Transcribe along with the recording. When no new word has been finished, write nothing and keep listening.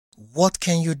What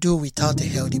can you do without a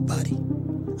healthy body?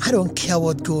 I don't care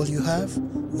what goal you have,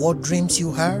 what dreams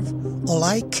you have. All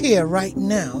I care right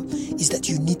now is that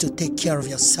you need to take care of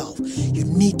yourself. You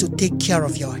need to take care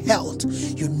of your health.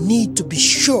 You need to be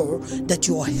sure that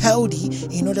you are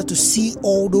healthy in order to see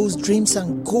all those dreams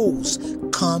and goals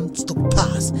come to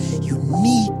pass. You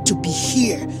need to be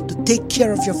here to take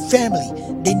care of your family.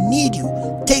 They need you.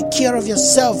 Take care of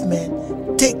yourself,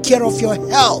 man. Take care of your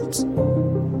health.